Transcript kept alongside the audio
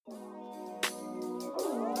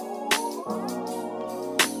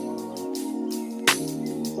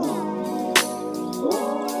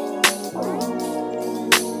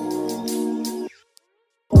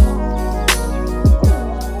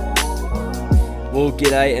Well,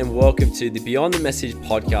 g'day and welcome to the Beyond the Message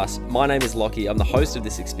podcast. My name is Lockie. I'm the host of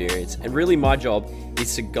this experience, and really my job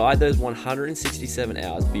is to guide those 167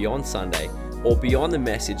 hours beyond Sunday or beyond the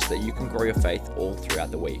message that you can grow your faith all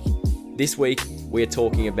throughout the week. This week, we're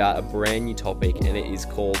talking about a brand new topic, and it is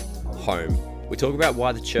called home. We talk about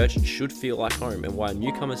why the church should feel like home and why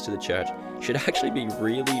newcomers to the church should actually be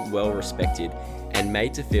really well respected and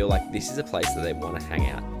made to feel like this is a place that they want to hang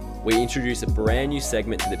out. We introduce a brand new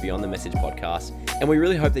segment to the Beyond the Message podcast, and we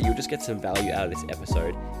really hope that you'll just get some value out of this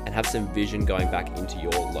episode and have some vision going back into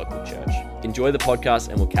your local church. Enjoy the podcast,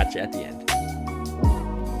 and we'll catch you at the end.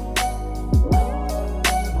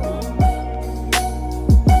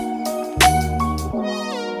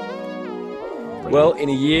 Well, in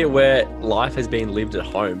a year where life has been lived at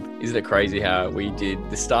home, isn't it crazy how we did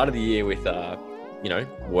the start of the year with,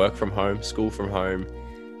 work from home, school from home,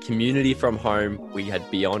 community from home, we had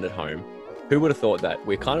Beyond at home. Who would have thought that?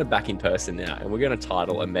 We're kind of back in person now, and we're going to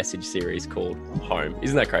title a message series called Home.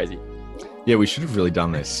 Isn't that crazy? Yeah, we should have really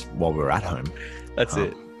done this while we were at home. That's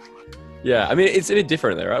it. Yeah, I mean, it's a bit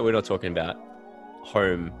different though, right? We're not talking about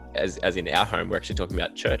home as in our home. We're actually talking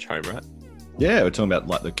about church home, right? Yeah, we're talking about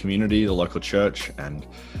like the community, the local church, and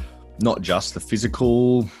not just the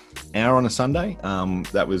physical hour on a Sunday.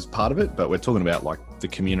 That was part of it, but we're talking about like the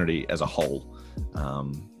community as a whole.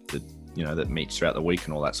 That meets throughout the week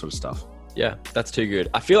and all that sort of stuff. Yeah, that's too good.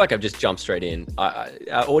 I feel like I've just jumped straight in. Our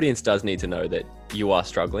audience does need to know that you are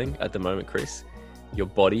struggling at the moment, Chris. Your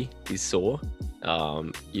body is sore.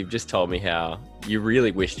 You've just told me how you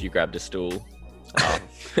really wished you grabbed a stool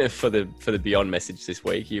for the Beyond message this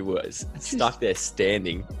week. You were stuck there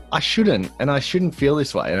standing. I shouldn't feel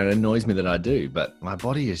this way, and it annoys me that I do. But my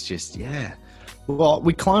body is just Well,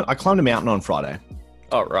 I climbed a mountain on Friday.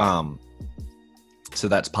 Oh right. So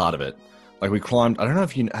that's part of it. Like we climbed, I don't know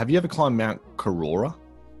if have you ever climbed Mount Karora?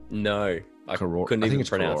 No, I couldn't even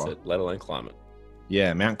pronounce it, let alone climb it.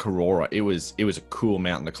 Yeah, Mount Karora. It was a cool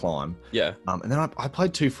mountain to climb. Yeah. And then I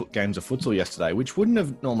played 2 games of futsal yesterday, which wouldn't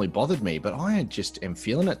have normally bothered me, but I just am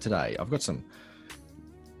feeling it today. I've got some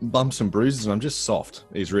bumps and bruises, and I'm just soft.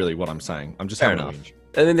 Is really what I'm saying. I'm just fair having enough. a whinge.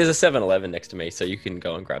 And then there's a 7-Eleven next to me, so you can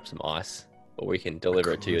go and grab some ice, or we can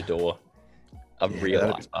deliver it to your door. A real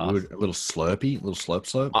ice bath. A little slurpee, a little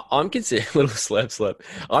slurp. I'm considering a little slurp.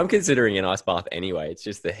 I'm considering an ice bath anyway. It's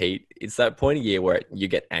just the heat. It's that point of year where you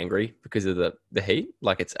get angry because of the heat.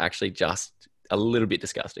 Like it's actually just a little bit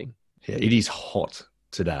disgusting. Yeah, it is hot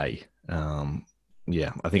today. I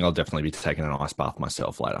think I'll definitely be taking an ice bath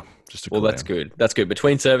myself later. That's good. That's good.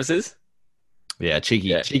 Between services? Yeah,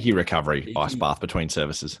 cheeky recovery ice bath between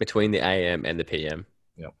services. Between the AM and the PM.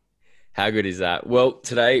 Yep. How good is that? Well,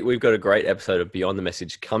 today we've got a great episode of Beyond the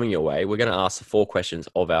Message coming your way. We're going to ask the 4 questions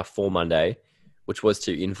of our 4 Monday, which was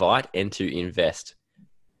to invite and to invest.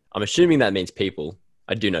 I'm assuming that means people.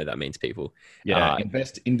 I do know that means people. Yeah,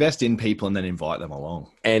 invest in people and then invite them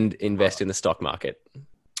along. And invest in the stock market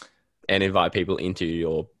and invite people into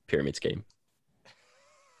your pyramid scheme.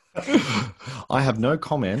 I have no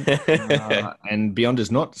comment, and Beyond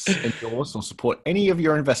does not endorse or support any of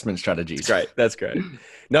your investment strategies. That's great.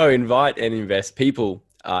 No, invite and invest people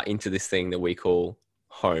into this thing that we call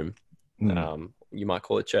home. You might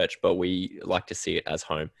call it church, but we like to see it as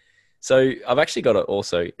home. So I've actually got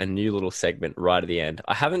also a new little segment right at the end.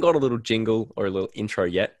 I haven't got a little jingle or a little intro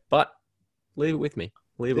yet, but leave it with me.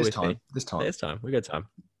 This time. We got time.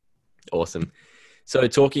 Awesome. So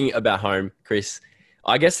talking about home, Chris,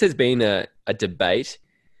 I guess there's been a debate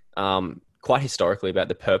quite historically about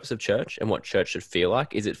the purpose of church and what church should feel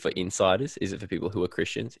like. Is it for insiders? Is it for people who are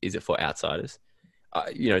Christians? Is it for outsiders?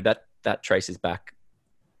 That traces back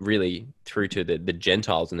really through to the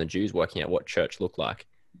Gentiles and the Jews working out what church looked like.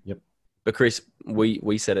 Yep. But Chris,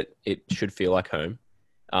 we said it should feel like home.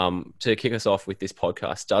 To kick us off with this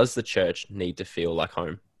podcast, does the church need to feel like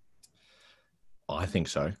home? I think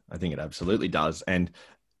so. I think it absolutely does. And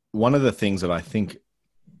one of the things that I think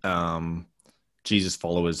Jesus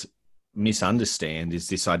followers misunderstand is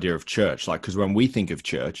this idea of church. Like, because when we think of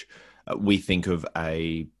church, we think of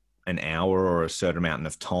an hour or a certain amount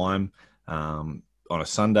of time on a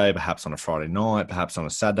Sunday, perhaps on a Friday night, perhaps on a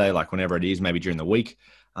Saturday, like whenever it is, maybe during the week.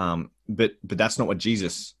 But that's not what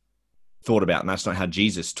Jesus thought about, and that's not how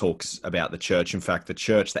Jesus talks about the church. In fact, the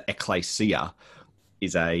church, the ecclesia,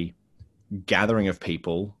 is a gathering of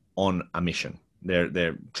people on a mission.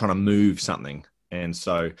 They're trying to move something. And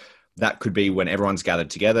so that could be when everyone's gathered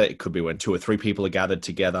together. It could be when 2 or 3 people are gathered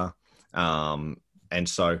together. And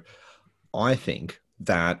so I think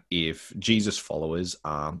that if Jesus followers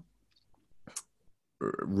are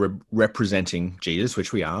representing Jesus,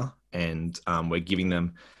 which we are, and we're giving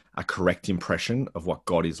them a correct impression of what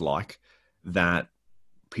God is like, that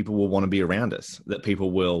people will want to be around us, that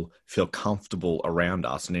people will feel comfortable around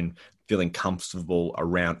us. And in feeling comfortable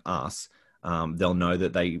around us, they'll know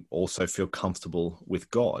that they also feel comfortable with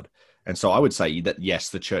God. And so I would say that, yes,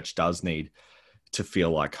 the church does need to feel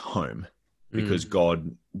like home, because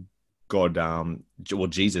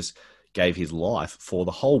Jesus gave his life for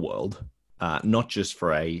the whole world, not just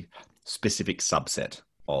for a specific subset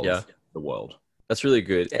of the world. That's really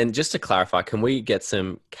good. And just to clarify, can we get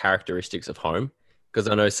some characteristics of home? Because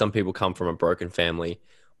I know some people come from a broken family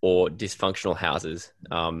or dysfunctional houses.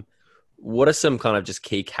 What are some kind of just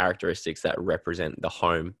key characteristics that represent the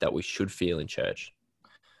home that we should feel in church?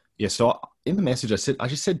 Yeah. So in the message, I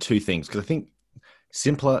just said two things, because I think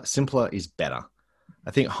simpler is better.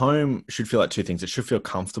 I think home should feel like two things. It should feel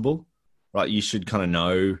comfortable, right? You should kind of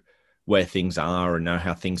know where things are and know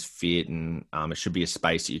how things fit. And it should be a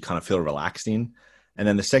space that you kind of feel relaxed in. And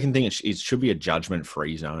then the second thing, it should be a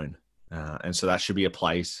judgment-free zone. And so that should be a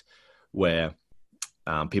place where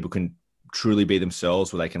people can truly be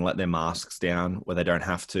themselves, where they can let their masks down, where they don't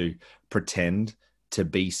have to pretend to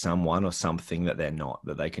be someone or something that they're not,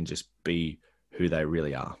 that they can just be who they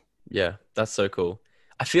really are. Yeah, that's so cool.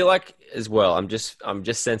 I feel like as well, I'm just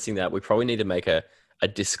sensing that we probably need to make a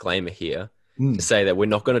disclaimer here to say that we're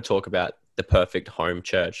not going to talk about the perfect home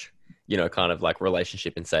church, kind of like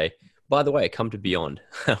relationship, and say, by the way, come to Beyond,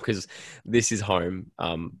 because this is home.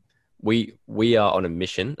 We are on a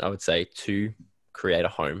mission, I would say, to create a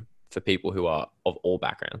home for people who are of all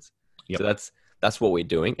backgrounds. Yep. So that's what we're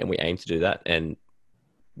doing, and we aim to do that. And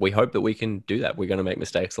we hope that we can do that. We're going to make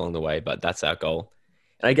mistakes along the way, but that's our goal.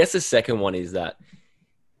 And I guess the second one is that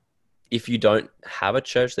if you don't have a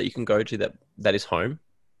church that you can go to that is home,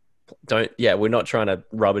 we're not trying to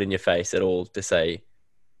rub it in your face at all to say,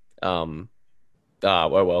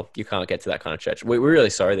 well, you can't get to that kind of church. We're really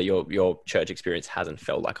sorry that your church experience hasn't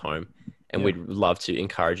felt like home, and we'd love to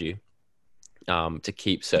encourage you to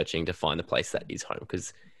keep searching to find the place that is home,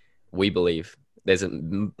 because we believe there's a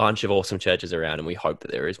bunch of awesome churches around, and we hope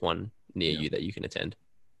that there is one near you that you can attend.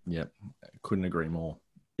 Yeah, couldn't agree more.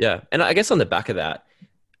 Yeah, and I guess on the back of that,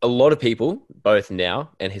 a lot of people, both now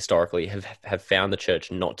and historically, have found the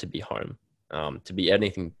church not to be home, to be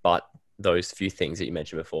anything but those few things that you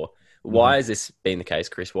mentioned before. Why has this been the case,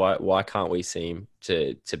 Chris? Why can't we seem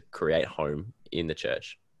to create home in the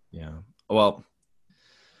church? Yeah, well,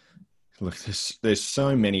 look, there's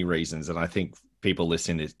so many reasons, and I think people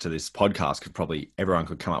listening to this podcast everyone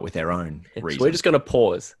could come up with their own reasons. So we're just going to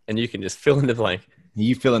pause, and you can just fill in the blank.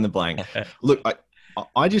 You fill in the blank. Look,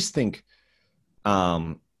 I just think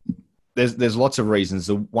there's lots of reasons.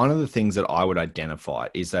 One of the things that I would identify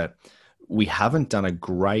is that we haven't done a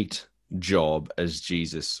great job as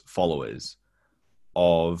Jesus followers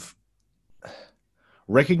of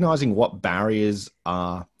recognizing what barriers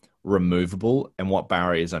are removable and what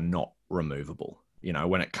barriers are not removable,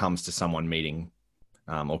 when it comes to someone meeting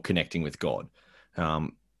or connecting with God.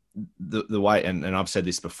 The way, and I've said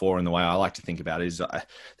this before, and the way I like to think about it is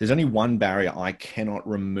there's only one barrier I cannot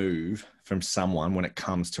remove from someone when it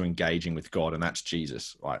comes to engaging with God, and that's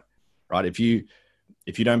Jesus, right? If you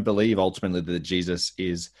don't believe ultimately that Jesus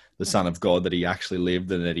is the Son of God, that he actually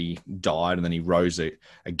lived and that he died and then he rose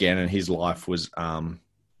again, and his life was an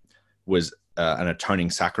atoning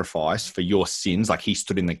sacrifice for your sins, like he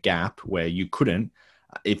stood in the gap where you couldn't.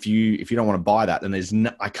 If you don't want to buy that,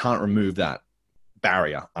 then I can't remove that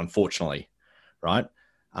barrier, unfortunately, right?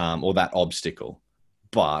 Or that obstacle.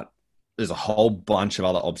 But there's a whole bunch of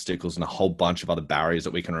other obstacles and a whole bunch of other barriers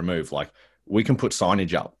that we can remove. Like, we can put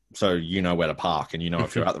signage up so you know where to park and you know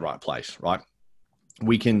if you're at the right place, right?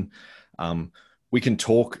 We can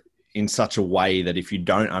talk in such a way that if you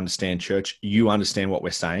don't understand church, you understand what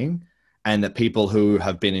we're saying, and that people who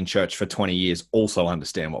have been in church for 20 years also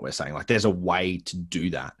understand what we're saying. Like, there's a way to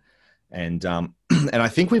do that. And I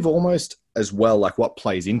think we've almost, as well, like, what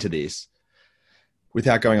plays into this,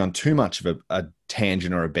 without going on too much of a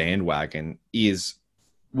tangent or a bandwagon, is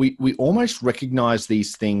we almost recognize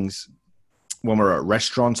these things when we're at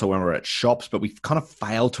restaurants or when we're at shops, but we kind of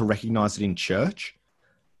fail to recognize it in church.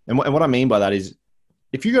 And what I mean by that is,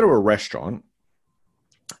 if you go to a restaurant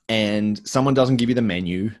and someone doesn't give you the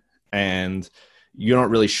menu and you're not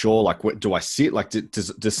really sure, like, what do I sit? Like,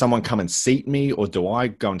 does someone come and seat me, or do I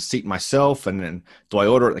go and seat myself? And then do I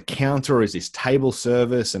order at the counter, or is this table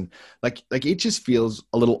service? And like it just feels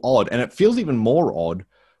a little odd. And it feels even more odd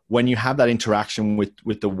when you have that interaction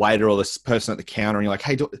with the waiter or this person at the counter, and you're like,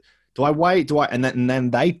 hey, do I wait? And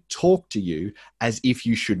then they talk to you as if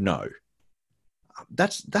you should know.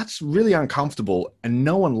 That's really uncomfortable, and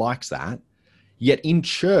no one likes that. Yet in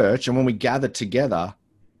church, and when we gather together,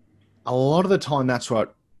 a lot of the time that's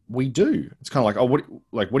what we do. It's kind of like, oh,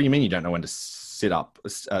 what do you mean you don't know when to stand up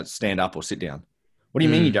or sit down? What do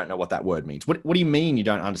you mean you don't know what that word means? What do you mean you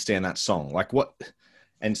don't understand that song? Like what?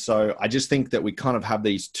 And so I just think that we kind of have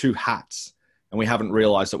these two hats, and we haven't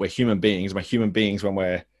realized that we're human beings. We're human beings when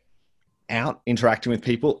we're out interacting with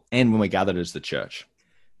people and when we're gathered as the church.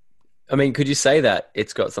 I mean, could you say that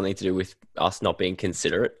it's got something to do with us not being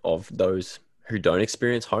considerate of those who don't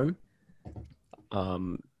experience home?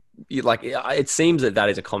 It seems that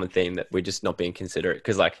is a common theme, that we're just not being considerate.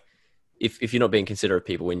 Because like, if you're not being considerate of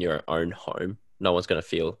people in your own home, no one's going to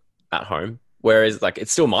feel at home. Whereas like,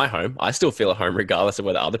 it's still my home. I still feel at home regardless of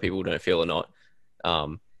whether other people don't feel or not.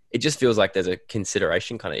 It just feels like there's a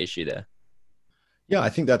consideration kind of issue there. Yeah, I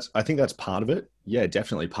think that's part of it. Yeah,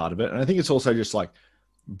 definitely part of it. And I think it's also just like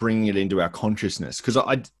bringing it into our consciousness. Because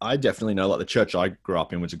I definitely know, like, the church I grew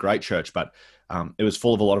up in was a great church, but it was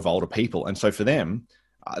full of a lot of older people. And so for them,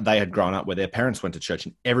 they had grown up where their parents went to church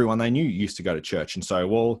and everyone they knew used to go to church. And so,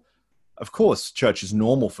 well, of course, church is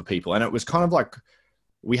normal for people. And it was kind of like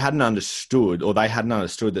we hadn't understood, or they hadn't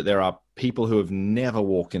understood, that there are people who have never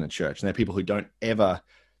walked in a church, and there are people who don't ever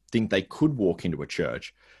think they could walk into a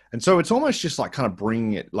church. And so it's almost just like kind of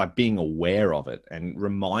bringing it, like being aware of it and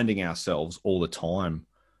reminding ourselves all the time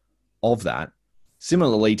of that.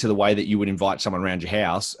 Similarly to the way that you would invite someone around your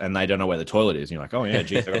house and they don't know where the toilet is. And you're like, oh yeah,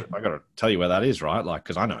 geez, I got to tell you where that is, right? Like,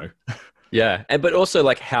 cause I know. Yeah. But also,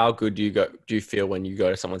 like, how good do you feel when you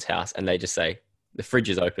go to someone's house and they just say the fridge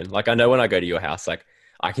is open? Like, I know when I go to your house, like,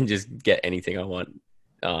 I can just get anything I want.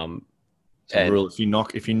 Rule, if you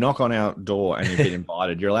knock on our door and you've been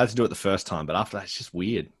invited, you're allowed to do it the first time, but after that, it's just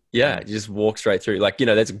weird. Yeah, you just walk straight through. Like,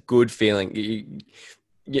 that's a good feeling.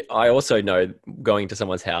 I also know going to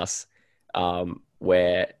someone's house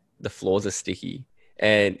where the floors are sticky,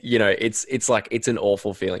 and it's like, it's an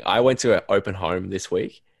awful feeling. I went to an open home this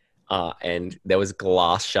week, and there was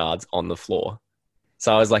glass shards on the floor.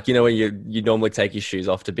 So I was like, when you normally take your shoes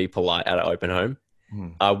off to be polite at an open home.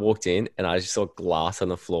 I walked in and I just saw glass on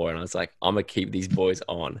the floor, and I was like, I'm gonna keep these boys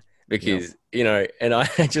on, because and I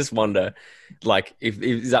just wonder, like, if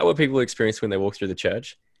is that what people experience when they walk through the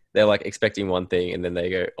church? They're like expecting one thing, and then they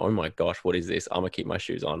go, oh my gosh, what is this? I'm gonna keep my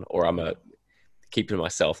shoes on, or I'm gonna keep to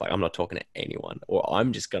myself. Like, I'm not talking to anyone, or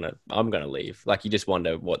I'm gonna leave. Like, you just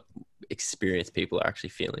wonder what experience people are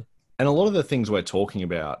actually feeling. And a lot of the things we're talking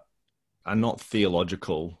about are not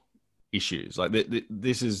theological issues. Like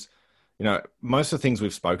this is, most of the things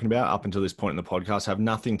we've spoken about up until this point in the podcast have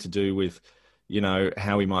nothing to do with,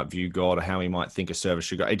 how we might view God or how we might think a service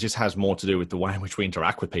should go. It just has more to do with the way in which we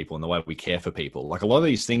interact with people and the way we care for people. Like, a lot of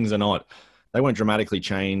these things they won't dramatically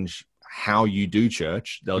change how you do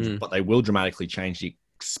church, but they will dramatically change the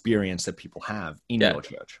experience that people have in your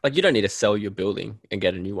church. Like, you don't need to sell your building and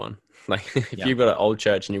get a new one. Like, if you've got an old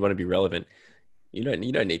church and you want to be relevant, you don't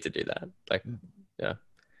need to do that. Like, yeah,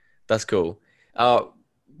 that's cool.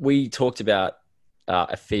 We talked about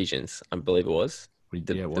Ephesians, I believe it was.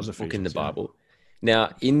 It was the book in the Bible. Now,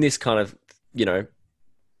 in this kind of,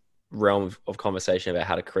 realm of conversation about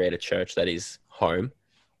how to create a church that is home,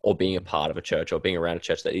 or being a part of a church, or being around a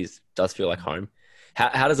church that does feel like home,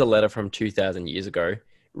 how does a letter from 2,000 years ago,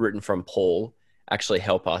 written from Paul, actually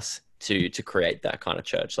help us to create that kind of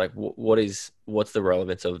church? Like, what's the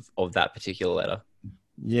relevance of that particular letter?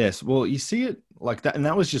 Yes. Well, you see it like that. And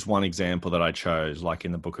that was just one example that I chose, like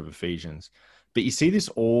in the book of Ephesians. But you see this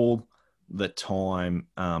all the time,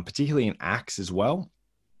 particularly in Acts as well.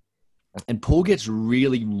 And Paul gets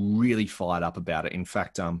really, really fired up about it. In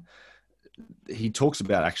fact, he talks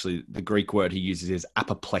about, actually, the Greek word he uses is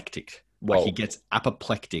apoplectic. Like, he gets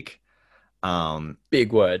apoplectic.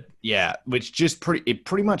 Big word. Yeah. Which just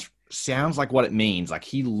pretty much sounds like what it means. Like,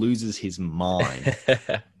 he loses his mind.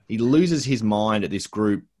 He loses his mind at this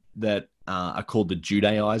group that are called the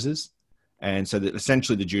Judaizers. And so that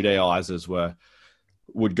essentially the Judaizers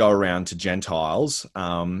would go around to Gentiles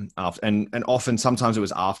after, and often, sometimes it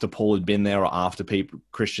was after Paul had been there, or after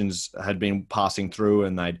Christians had been passing through,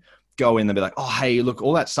 and they'd go in and be like, oh, hey, look,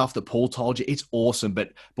 all that stuff that Paul told you, it's awesome.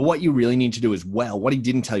 But what you really need to do as well, what he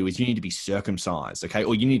didn't tell you, is you need to be circumcised, okay?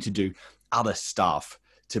 Or you need to do other stuff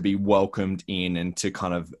to be welcomed in and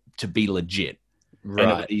to be legit. Right.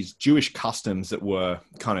 And these Jewish customs that were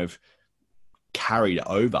kind of carried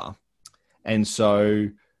over. And so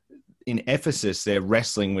in Ephesus, they're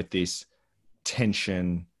wrestling with this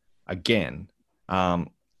tension again. And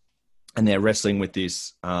they're wrestling with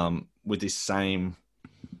this same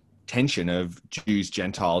tension of Jews,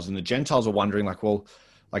 Gentiles. And the Gentiles are wondering, like, well,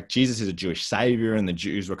 like, Jesus is a Jewish savior. And the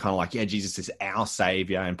Jews were kind of like, yeah, Jesus is our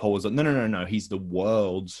savior. And Paul was like, no, he's the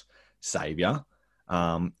world's savior.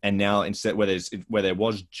 And now instead where there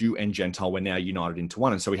was Jew and Gentile, we're now united into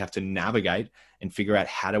one. And so we have to navigate and figure out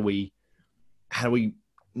how do we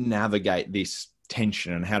navigate this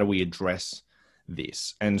tension and how do we address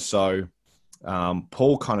this? And so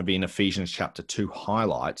Paul kind of in Ephesians chapter 2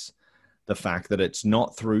 highlights the fact that it's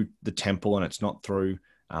not through the temple and it's not through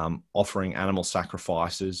offering animal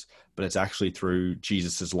sacrifices, but it's actually through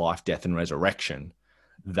Jesus's life, death, and resurrection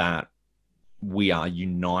that we are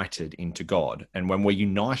united into God. And when we're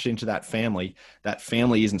united into that family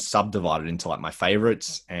isn't subdivided into like my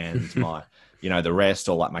favorites and my, the rest,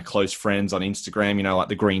 or like my close friends on Instagram, like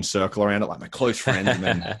the green circle around it, like my close friends. And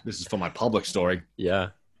then this is for my public story. Yeah.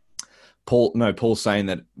 Paul's saying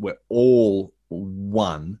that we're all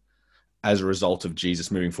one as a result of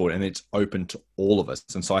Jesus moving forward, and it's open to all of us.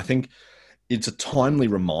 And so I think it's a timely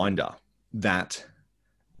reminder that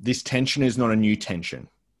this tension is not a new tension.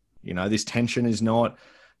 This tension is not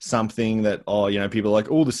something that, people are like,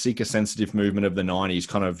 the seeker-sensitive movement of the 90s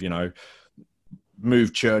kind of,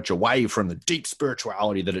 moved church away from the deep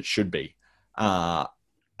spirituality that it should be. And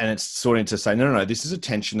it's sort of to say, no, this is a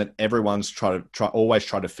tension that everyone's always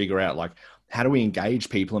try to figure out, like, how do we engage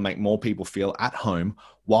people and make more people feel at home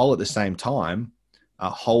while at the same time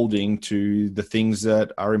holding to the things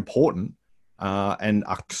that are important and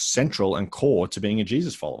are central and core to being a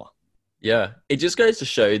Jesus follower. Yeah, it just goes to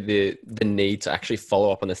show the need to actually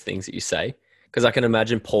follow up on the things that you say. Because I can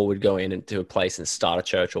imagine Paul would go into a place and start a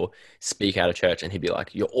church or speak out of church, and he'd be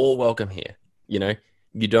like, "You're all welcome here.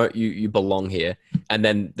 You belong here." And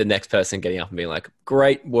then the next person getting up and being like,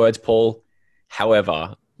 "Great words, Paul.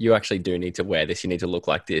 However, you actually do need to wear this. You need to look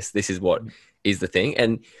like this. This is what is the thing."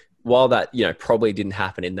 And while that probably didn't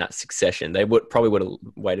happen in that succession, they would have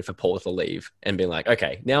waited for Paul to leave and been like,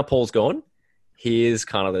 "Okay, now Paul's gone. Here's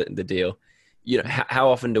kind of the deal." How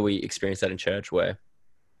often do we experience that in church where,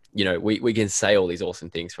 we can say all these awesome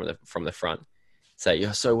things from the front, say,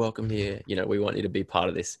 "You're so welcome here. We want you to be part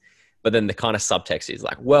of this." But then the kind of subtext is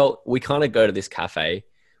like, well, we kind of go to this cafe.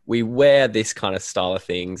 We wear this kind of style of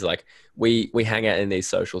things. Like we hang out in these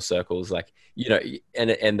social circles, like,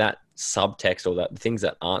 and that subtext or that things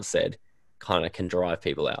that aren't said kind of can drive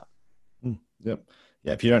people out. Yep.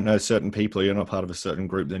 Yeah. If you don't know certain people, you're not part of a certain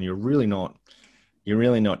group, then you're really not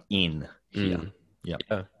in here.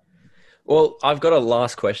 Yeah. Well, I've got a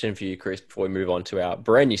last question for you, Chris, before we move on to our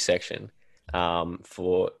brand new section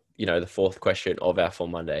for, the fourth question of our Full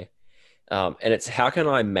Monday. And it's, how can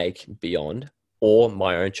I make Beyond or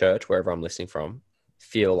my own church, wherever I'm listening from,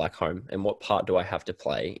 feel like home? And what part do I have to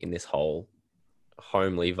play in this whole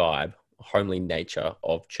homely vibe, homely nature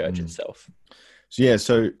of church itself?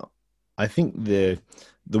 So I think the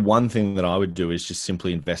one thing that I would do is just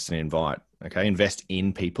simply invest and invite. Okay, invest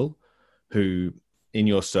in people who in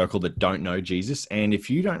your circle that don't know Jesus. And if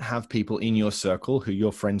you don't have people in your circle who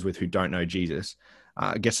you're friends with who don't know Jesus,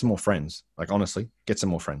 get some more friends. Like, honestly, get some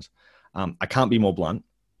more friends. I can't be more blunt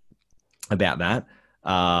about that.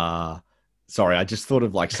 Sorry, I just thought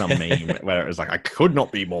of like some meme where it was like, I could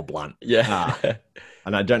not be more blunt. Yeah.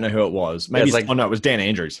 And I don't know who it was. Maybe it was Dan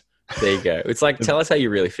Andrews. There you go. It's like, tell us how you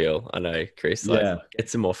really feel. I know, Chris. Get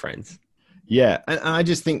some more friends. Yeah. And I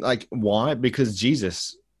just think, like, why? Because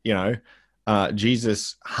Jesus,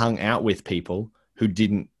 Jesus hung out with people who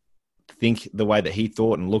didn't think the way that he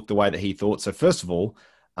thought and look the way that he thought. So first of all,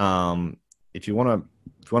 if you want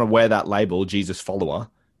to wear that label, Jesus follower,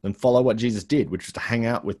 then follow what Jesus did, which was to hang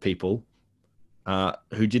out with people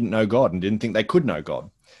who didn't know God and didn't think they could know God.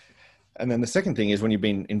 And then the second thing is, when you've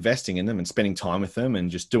been investing in them and spending time with them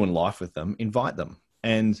and just doing life with them, invite them.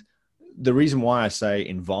 And the reason why I say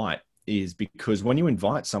invite is because when you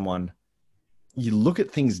invite someone, you look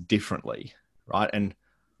at things differently, right? And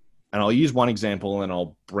I'll use one example and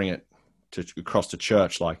I'll bring it across to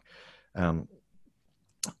church. Like,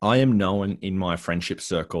 I am known in my friendship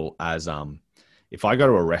circle as, if I go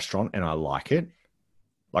to a restaurant and I like it,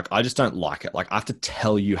 like, I just don't like it. Like, I have to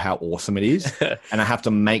tell you how awesome it is, and I have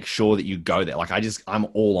to make sure that you go there. Like, I'm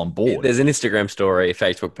all on board. There's an Instagram story,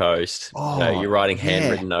 Facebook post. You're writing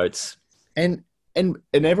handwritten notes, and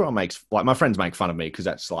everyone makes, like, my friends make fun of me because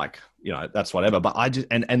that's like, that's whatever. But I just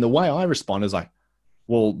and the way I respond is like,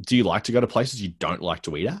 well, do you like to go to places you don't like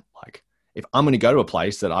to eat at? Like, if I'm going to go to a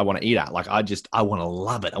place that I want to eat at, like, I want to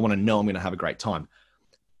love it. I want to know I'm going to have a great time.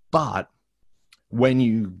 But when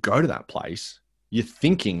you go to that place, you're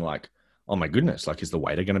thinking like, oh my goodness, like, is the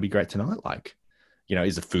waiter going to be great tonight? Like,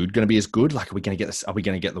 is the food going to be as good? Like, are we going to get this? Are we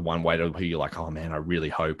going to get the one waiter who you're like, oh man, I really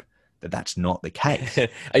hope that that's not the case.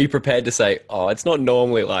 Are you prepared to say, oh, it's not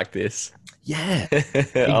normally like this? Yeah.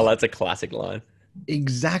 Oh, that's a classic line.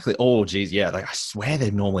 Exactly. Oh geez. Yeah. Like, I swear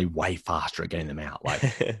they're normally way faster at getting them out.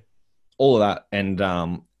 Like, all of that.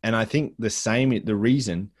 And I think the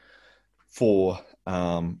reason for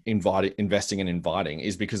investing and inviting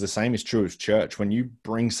is because the same is true as church. When you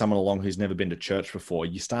bring someone along who's never been to church before,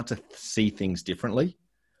 you start to see things differently,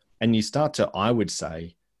 and you start to, I would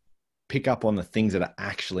say, pick up on the things that are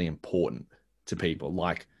actually important to people.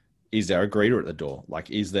 Like, is there a greeter at the door?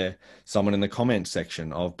 Like, is there someone in the comment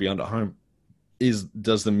section of Beyond at Home?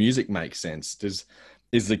 Does the music make sense?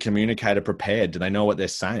 Is the communicator prepared? Do they know what they're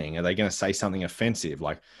saying? Are they going to say something offensive?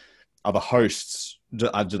 Like, are the hosts, do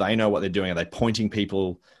they know what they're doing? Are they pointing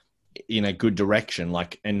people in a good direction?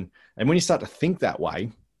 Like, and when you start to think that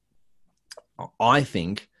way, I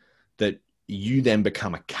think that you then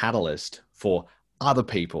become a catalyst for other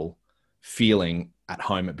people feeling at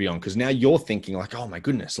home at Beyond. Because now you're thinking like, oh my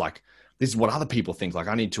goodness, like this is what other people think. Like,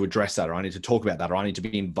 I need to address that, or I need to talk about that, or I need to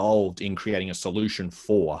be involved in creating a solution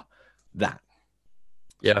for that.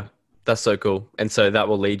 Yeah, that's so cool. And so that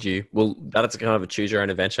will lead you, that's kind of a choose your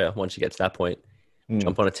own adventure once you get to that point.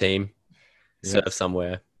 Jump on a team, serve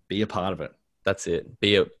somewhere. Be a part of it. That's it.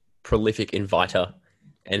 Be a prolific inviter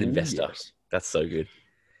and investor. Yes. That's so good.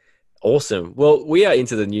 Awesome. Well, we are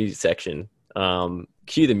into the news section.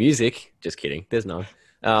 Cue the music. Just kidding. There's none.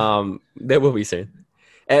 There will be soon.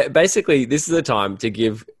 Basically, this is the time to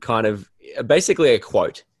give kind of basically a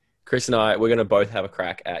quote. Chris and I, we're going to both have a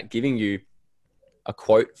crack at giving you a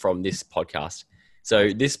quote from this podcast.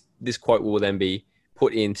 So this quote will then be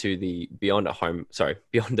put into the Beyond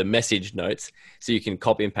the Message notes. So you can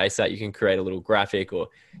copy and paste that. You can create a little graphic, or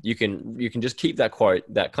you can just keep that quote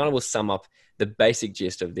that kind of will sum up the basic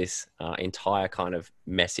gist of this entire kind of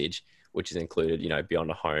message, which is included,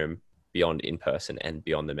 Beyond a Home, Beyond in person, and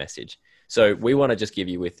Beyond the Message. So we want to just give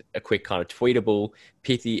you with a quick kind of tweetable,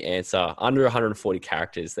 pithy answer under 140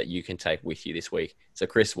 characters that you can take with you this week. So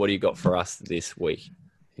Chris, what do you got for us this week?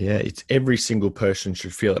 Yeah, it's every single person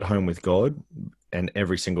should feel at home with God, and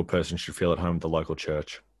every single person should feel at home with the local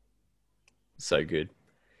church. So good.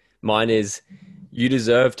 Mine is, you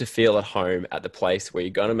deserve to feel at home at the place where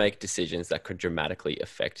you're going to make decisions that could dramatically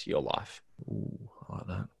affect your life. Ooh, I like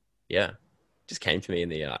that. Yeah. Just came to me in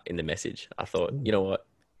the message. I thought, you know what?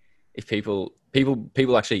 If people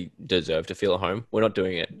actually deserve to feel at home, we're not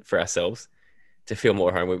doing it for ourselves to feel more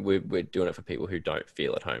at home. We're doing it for people who don't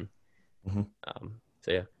feel at home. Mm-hmm.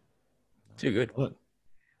 So yeah, too good. What?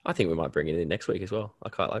 I think we might bring it in next week as well. I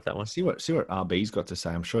quite like that one. See what RB's got to say.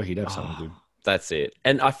 I'm sure he'd have something good. That's it.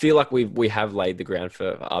 And I feel like we have laid the ground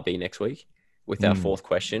for RB next week with our fourth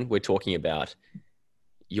question. We're talking about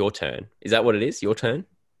your turn. Is that what it is? Your turn?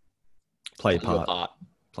 Play your part.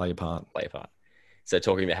 Play your part. Play your part. So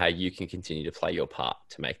talking about how you can continue to play your part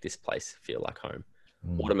to make this place feel like home,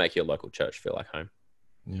 or to make your local church feel like home.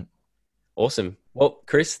 Yeah. Awesome. Well,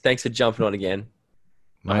 Chris, thanks for jumping on again.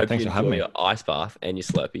 Mate, I hope thanks for having me. Your ice bath and your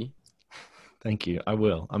Slurpee. Thank you. I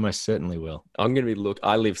will. I most certainly will. I'm going to be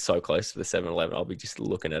I live so close to the 7-Eleven. I'll be just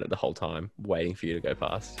looking at it the whole time, waiting for you to go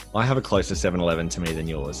past. I have a closer 7-Eleven to me than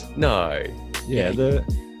yours. No. Yeah.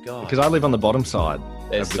 Because I live on the bottom side.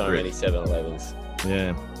 There's so many 7-Elevens.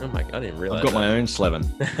 Yeah. Oh my God, I didn't realize. I've got my own Slevin.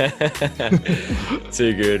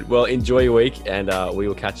 Too good. Well, enjoy your week, and we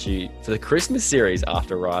will catch you for the Christmas series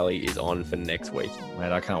after Riley is on for next week.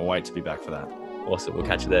 Mate, I can't wait to be back for that. Awesome. We'll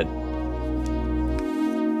catch you then.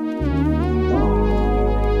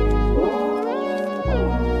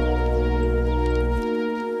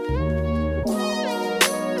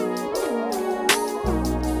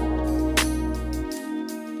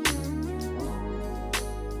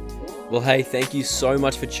 Well, hey, thank you so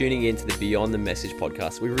much for tuning in to the Beyond the Message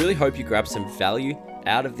podcast. We really hope you grabbed some value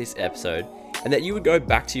out of this episode and that you would go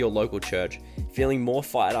back to your local church feeling more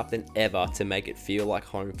fired up than ever to make it feel like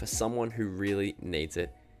home for someone who really needs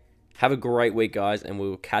it. Have a great week, guys, and we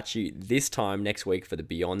will catch you this time next week for the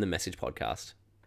Beyond the Message podcast.